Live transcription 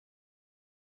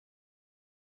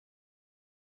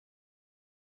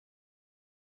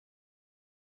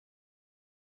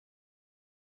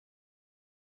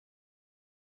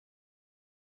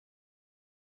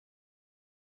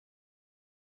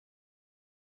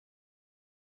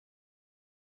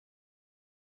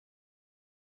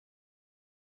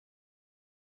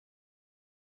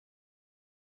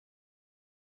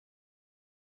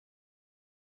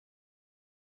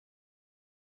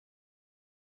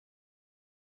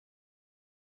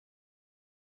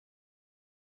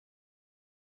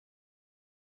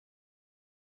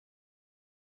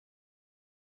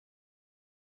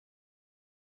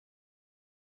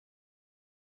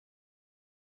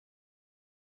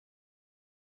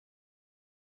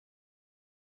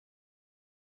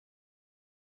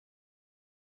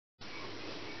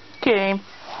Okay,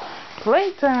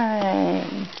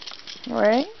 playtime,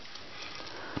 right?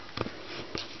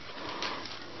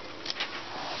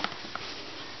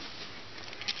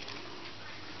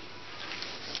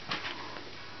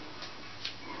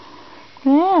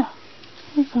 Yeah,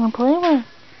 he's gonna play with.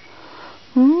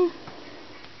 You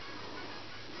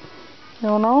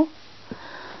don't know?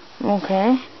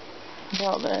 Okay,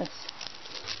 how about this?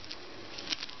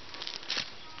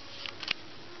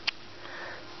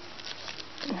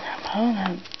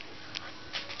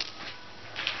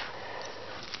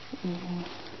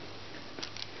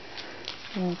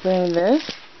 I'll play with this.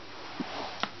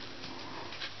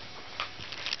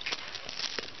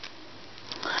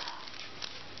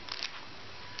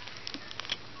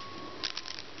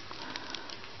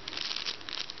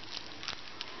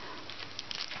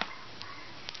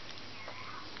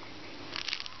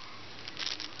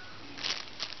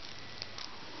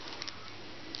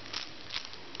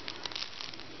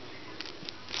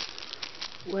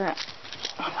 What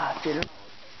about the little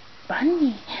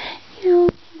bunny? You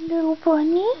little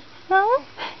bunny? Huh?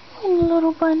 You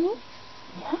little bunny?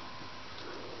 Yeah?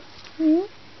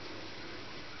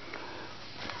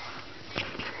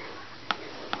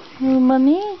 Little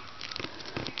bunny?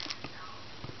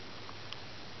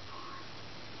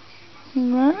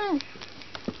 What?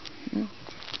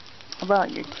 How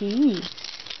about your teeth?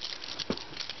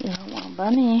 You don't want a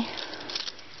bunny.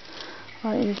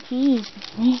 How about your teeth?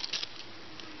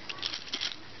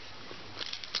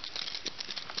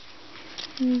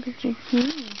 Look at your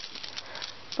teeth.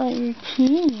 Bite your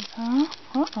teeth, huh?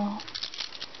 Uh-oh.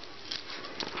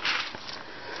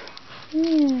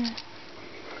 Yeah.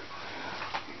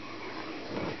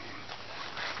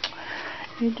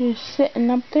 You're just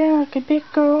sitting up there like a big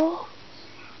girl.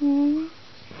 My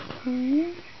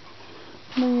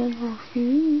little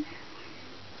feet.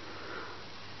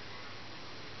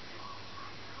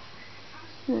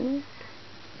 What?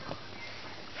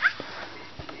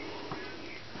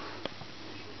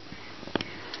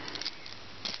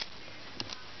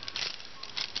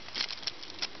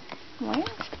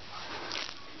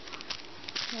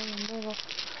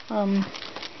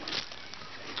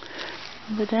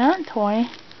 With that toy.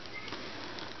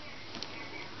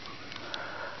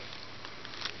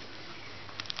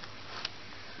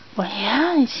 Well,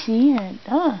 yeah, I see it.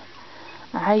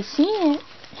 I see it.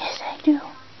 Yes, I do.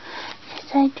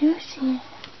 Yes, I do see it.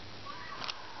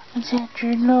 Is that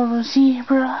your little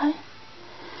zebra?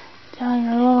 Is that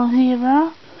your little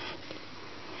zebra?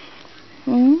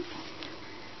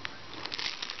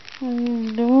 What are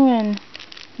you doing?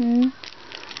 What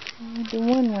are you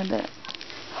doing with it?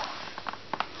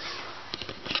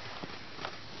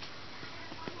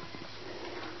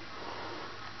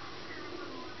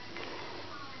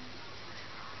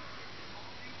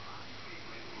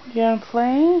 You gonna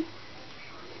play?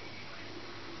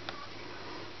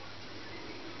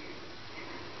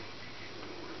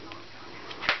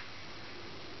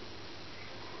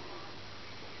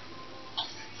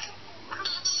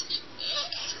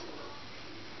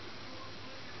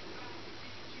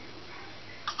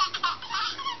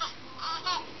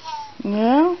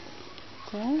 Yeah?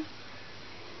 Okay.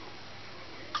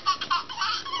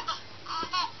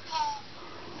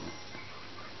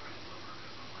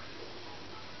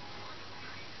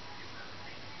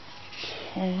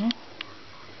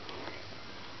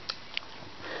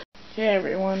 Okay,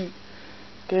 everyone.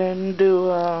 Gonna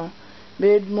do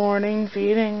mid-morning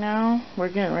feeding now. We're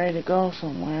getting ready to go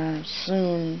somewhere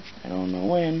soon. I don't know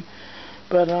when.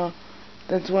 But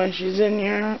that's why she's in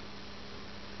here.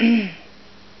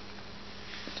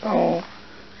 So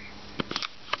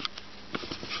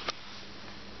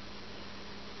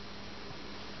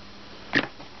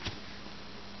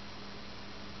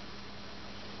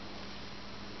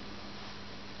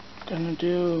gonna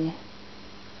do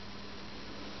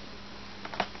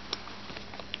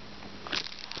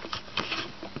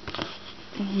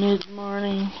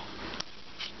mid-morning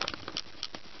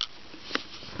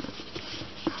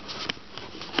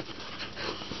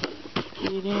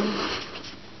feeding.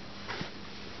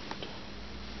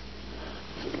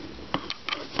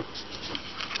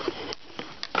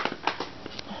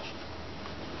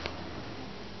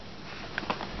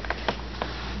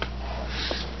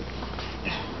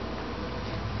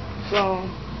 So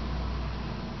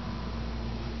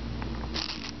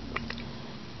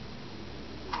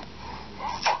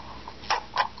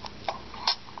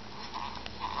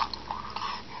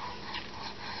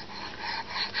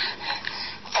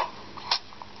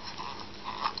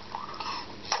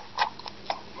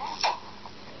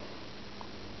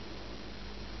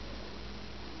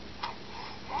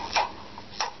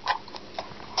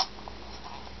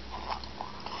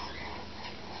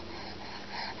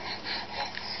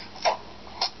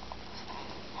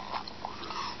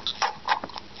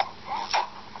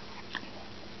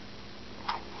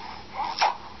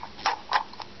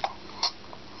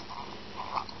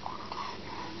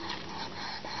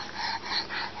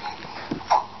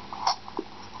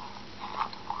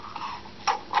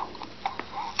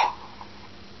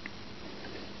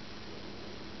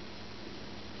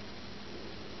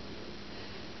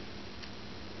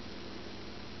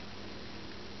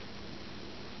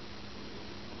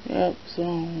Yep,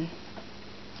 so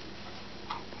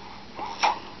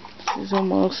she's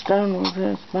almost done with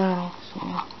this battle,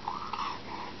 so.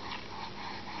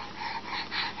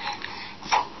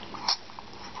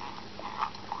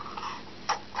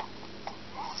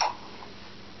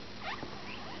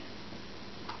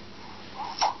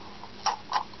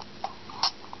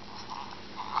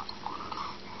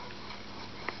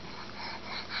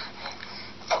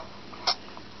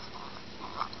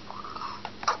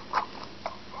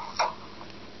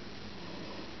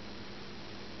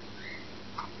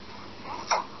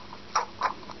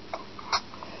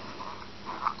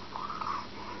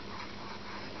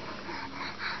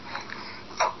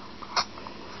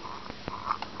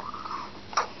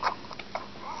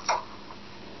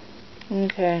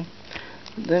 Okay,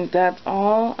 I think that's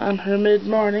all on her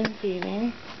mid-morning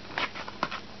feeding.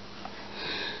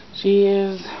 She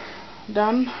is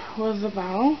done with the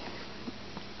bottle.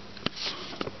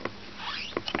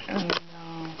 And,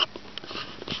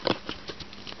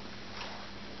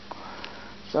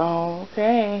 so,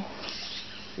 okay,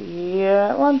 see you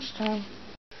at lunchtime.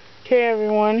 Okay,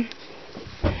 everyone,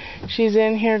 she's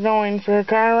in here going for a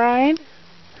car ride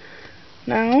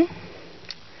now.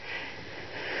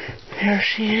 There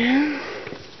she is.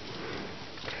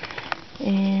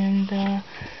 And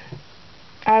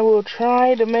I will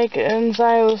try to make it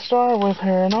inside of the store with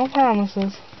her. No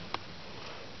promises.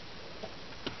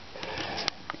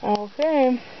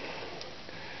 Okay.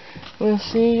 We'll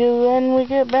see you when we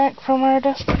get back from our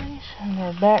destination.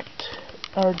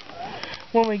 Or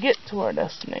when we get to our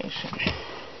destination.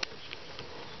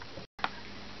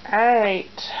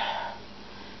 Alright.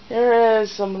 There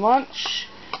is some lunch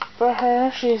for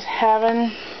her. She's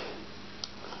having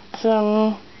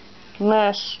some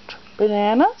mashed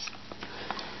bananas.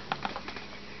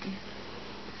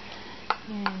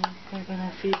 And we're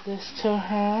gonna feed this to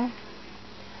her.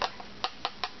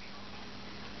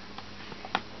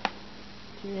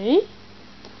 Ready?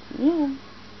 Yeah.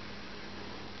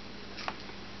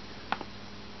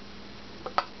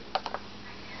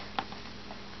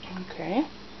 Okay.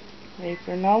 Ready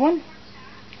for another one?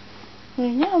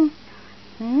 Yum.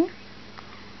 Hmm?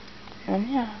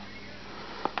 Yeah.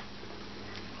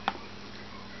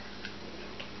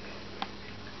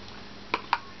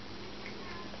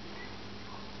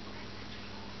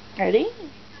 Ready?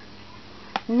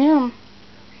 Yum.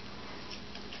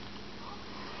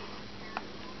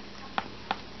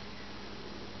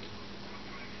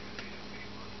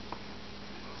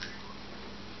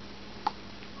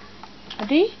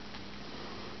 Ready?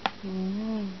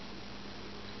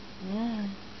 Yeah.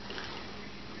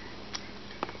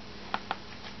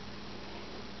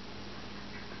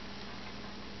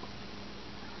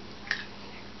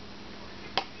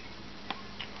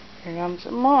 Here comes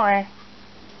some more.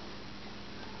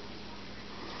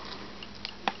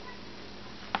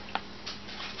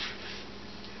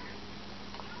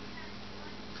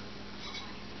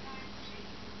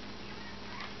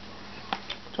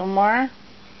 Some more.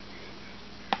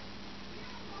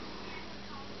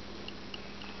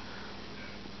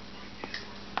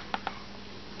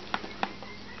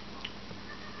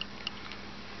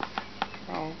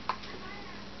 Oh.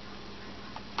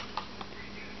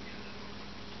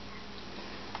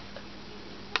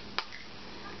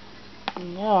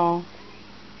 Yeah.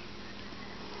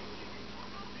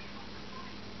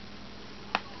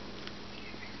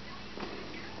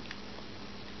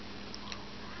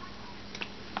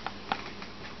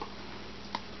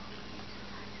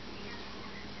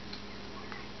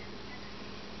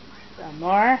 Some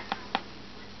more.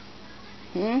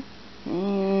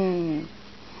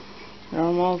 You're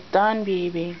almost done,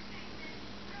 baby.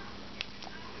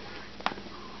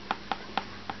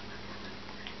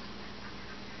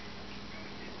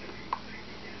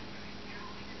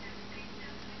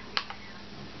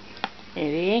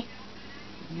 Ready?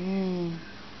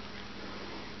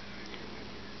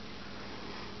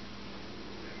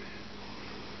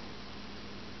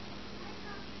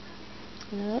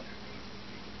 Yep.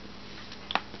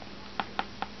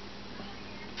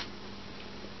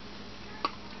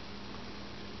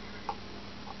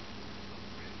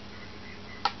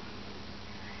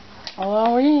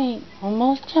 Already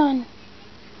almost done.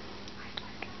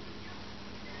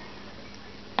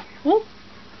 Whoop.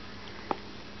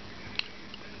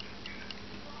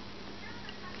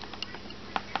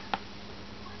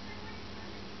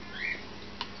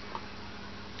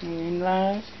 And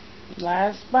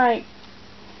last bite.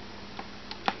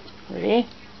 Ready?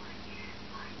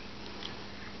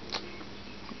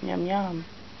 Yum yum.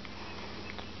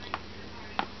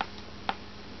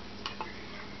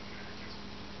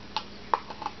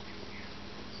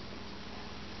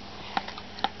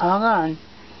 All gone.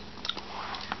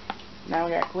 Now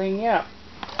we gotta clean you up.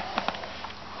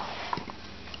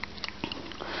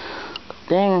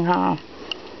 Dang, huh?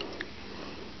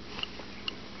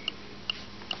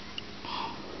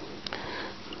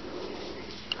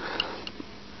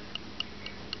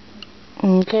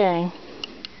 Okay.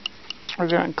 We're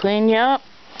gonna clean you up.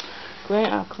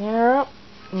 I'll clean her up.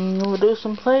 And we'll do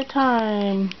some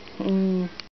playtime.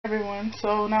 Everyone,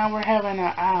 so now we're having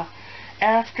a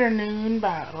afternoon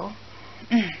battle.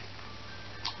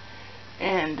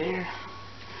 And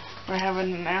we're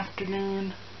having an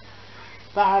afternoon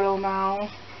battle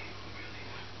now,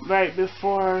 right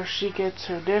before she gets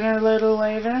her dinner a little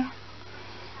later.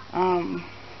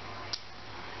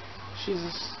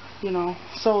 She's, you know,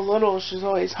 so little, she's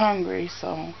always hungry,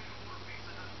 so.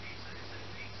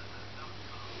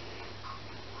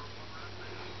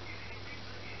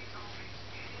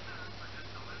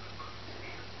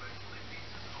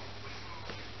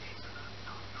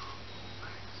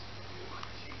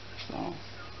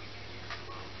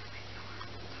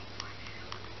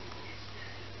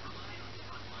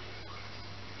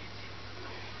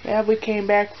 Yeah, we came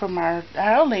back from our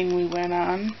outing we went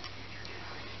on,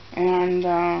 and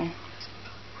I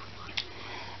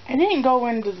didn't go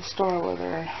into the store with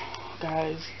her,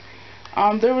 guys.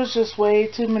 There was just way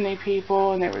too many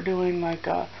people, and they were doing like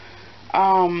a,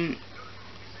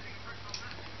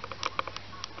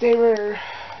 they were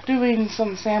doing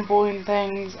some sampling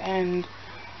things, and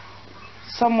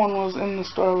someone was in the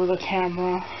store with a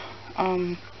camera,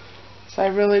 so I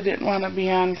really didn't want to be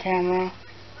on camera.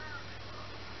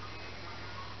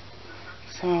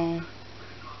 So,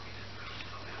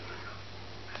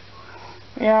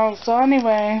 yeah, so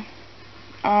anyway,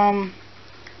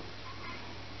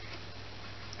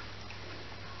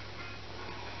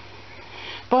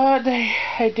 but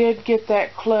I did get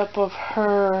that clip of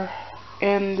her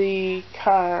in the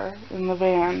car, in the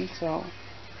van, so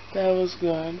that was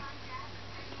good.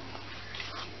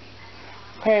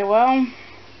 Okay, well,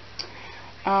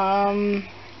 I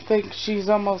think she's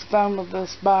almost done with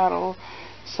this bottle.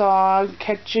 So I'll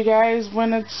catch you guys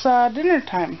when it's dinner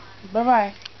time.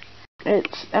 Bye-bye.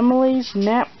 It's Emily's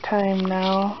nap time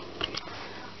now.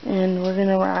 And we're going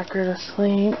to rock her to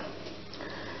sleep.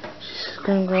 She's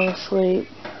going to go to sleep.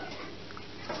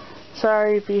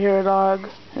 Sorry if you hear a dog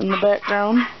in the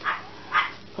background.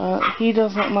 But he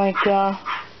doesn't like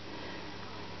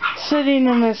sitting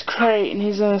in his crate. And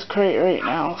he's in his crate right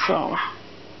now.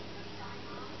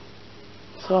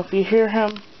 So if you hear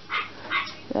him,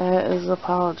 that is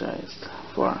apologized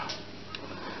for.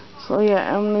 So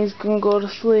yeah, Emily's gonna go to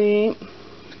sleep.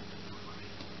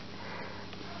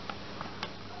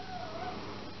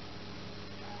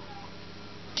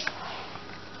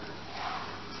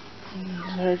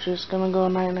 They're just gonna go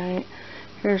night night.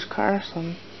 Here's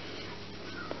Carson.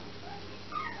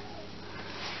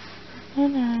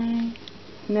 Night night.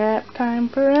 Nap time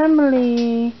for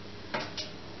Emily.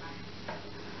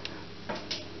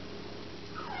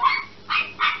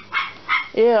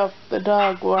 If the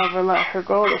dog will ever let her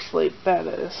go to sleep, that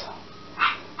is.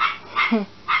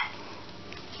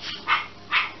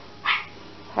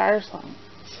 Carson,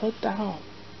 sit down.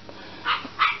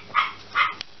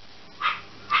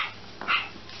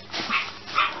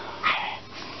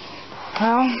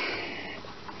 Well,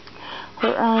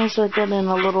 her eyes are getting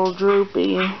a little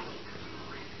droopy,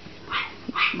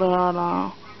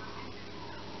 but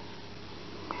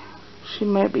she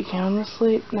might be going to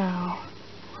sleep now.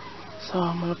 So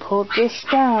I'm going to pull this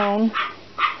down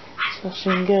so she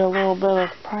can get a little bit of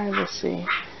privacy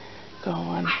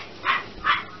going.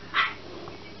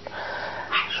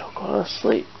 She'll go to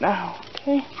sleep now,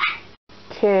 okay?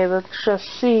 Okay, let's just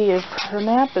see if her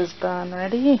nap is done.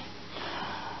 Ready?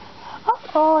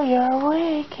 Oh, you're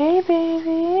awake. Hey,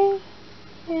 baby.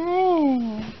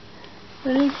 Yay.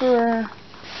 Ready for,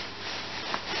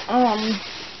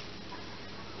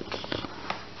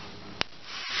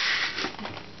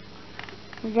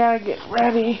 we gotta get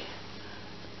ready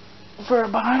for a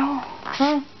bottle,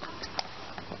 huh?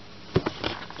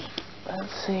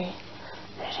 Let's see.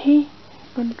 Ready?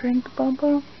 Gonna drink,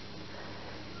 Bubba?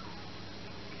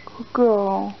 Good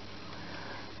girl.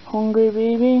 Hungry,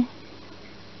 baby?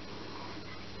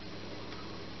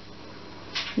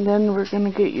 And then we're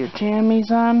gonna get your jammies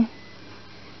on.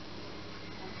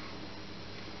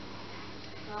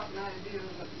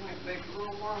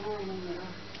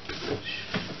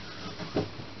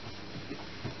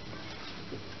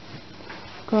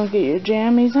 Gonna get your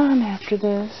jammies on after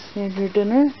this. Here's your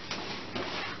dinner.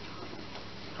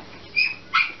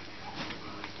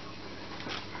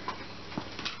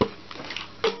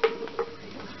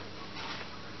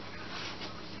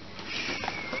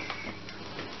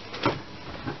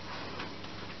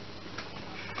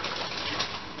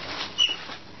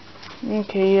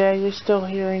 Okay, yeah, you're still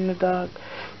hearing the dog.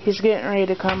 He's getting ready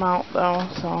to come out though,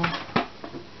 so.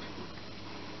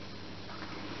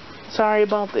 Sorry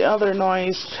about the other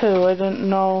noise too. I didn't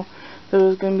know there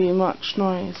was going to be much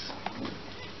noise.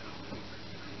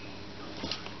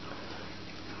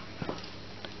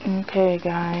 Okay,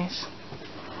 guys.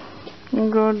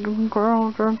 Good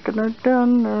girl drinking her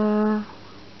dinner.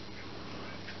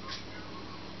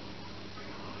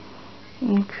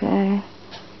 Okay.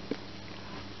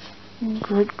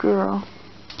 Good girl.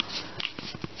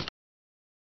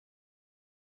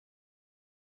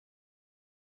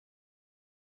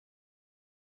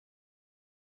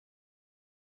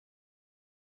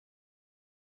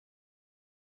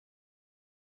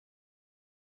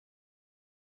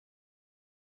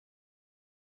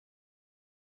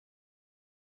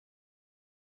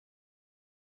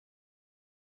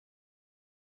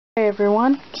 Hey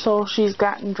everyone, so she's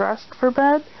gotten dressed for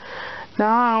bed.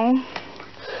 Now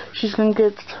she's gonna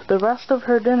get the rest of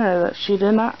her dinner that she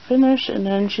did not finish, and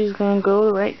then she's gonna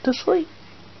go right to sleep.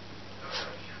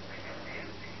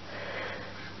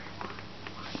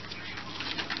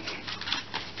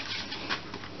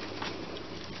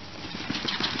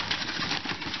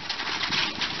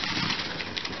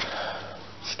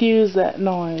 Excuse that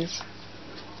noise.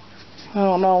 I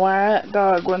don't know why that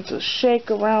dog went to shake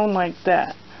around like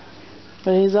that.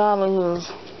 But he's out of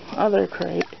his other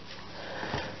crate.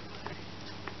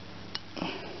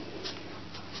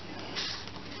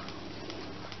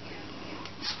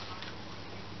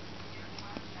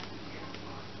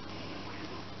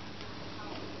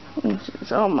 And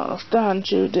she's almost done.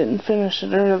 She didn't finish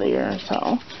it earlier,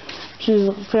 so she's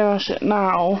gonna finish it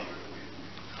now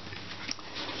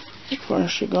before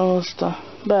she goes to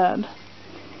bed.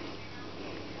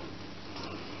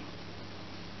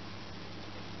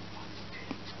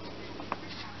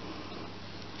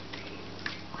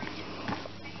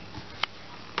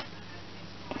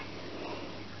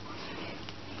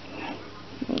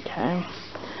 Okay.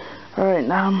 Alright,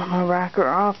 now I'm gonna rock her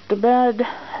off to bed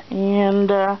and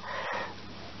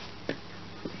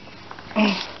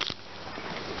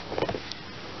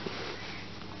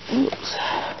oops.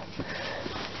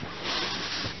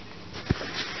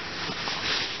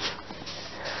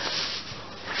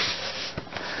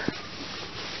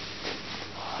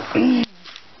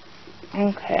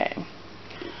 Okay.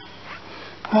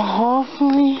 Well,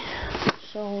 hopefully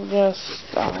she'll just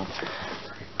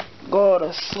go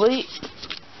to sleep.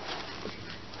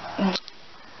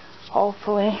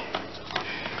 Hopefully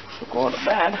she'll go to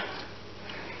bed.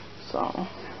 So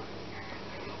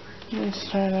I'm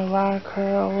just trying to rock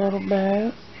her a little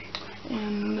bit,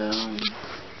 and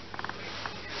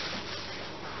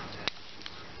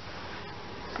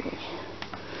see.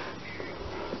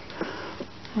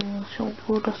 And she'll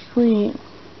go to sleep.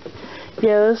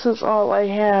 Yeah, this is all I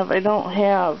have. I don't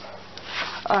have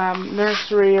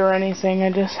nursery or anything.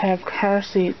 I just have car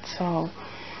seats, so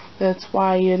that's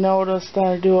why you notice that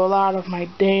I do a lot of my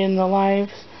day in the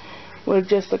life with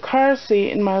just a car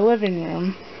seat in my living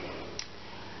room.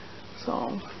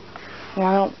 So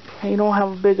you don't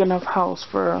have a big enough house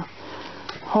for a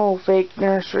whole fake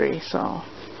nursery, so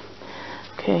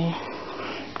okay.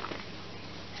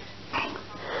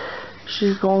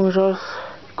 She's going to just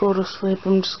go to sleep.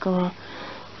 I'm just gonna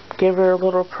give her a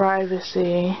little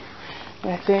privacy.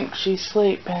 I think she's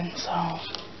sleeping, so,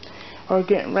 or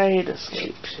getting ready to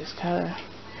sleep. She's kind of,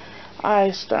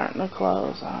 eyes starting to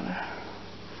close on her.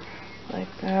 Like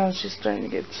now she's starting to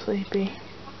get sleepy.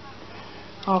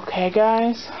 Okay,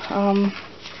 guys,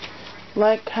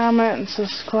 like, comment, and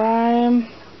subscribe.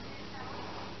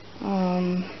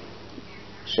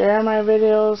 Share my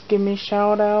videos, give me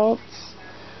shout outs.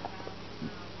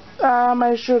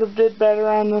 I should have did better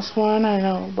on this one, I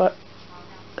know, but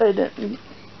I didn't.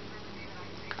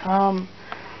 I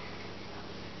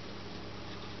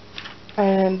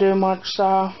didn't do much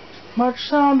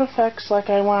sound effects like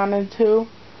I wanted to.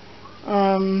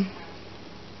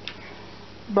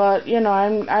 But you know,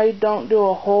 I don't do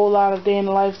a whole lot of day in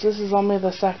the life. This is only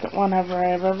the second one I've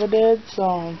ever did,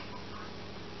 so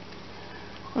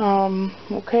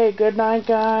okay, good night,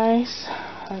 guys.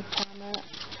 Like, comment,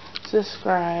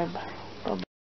 subscribe.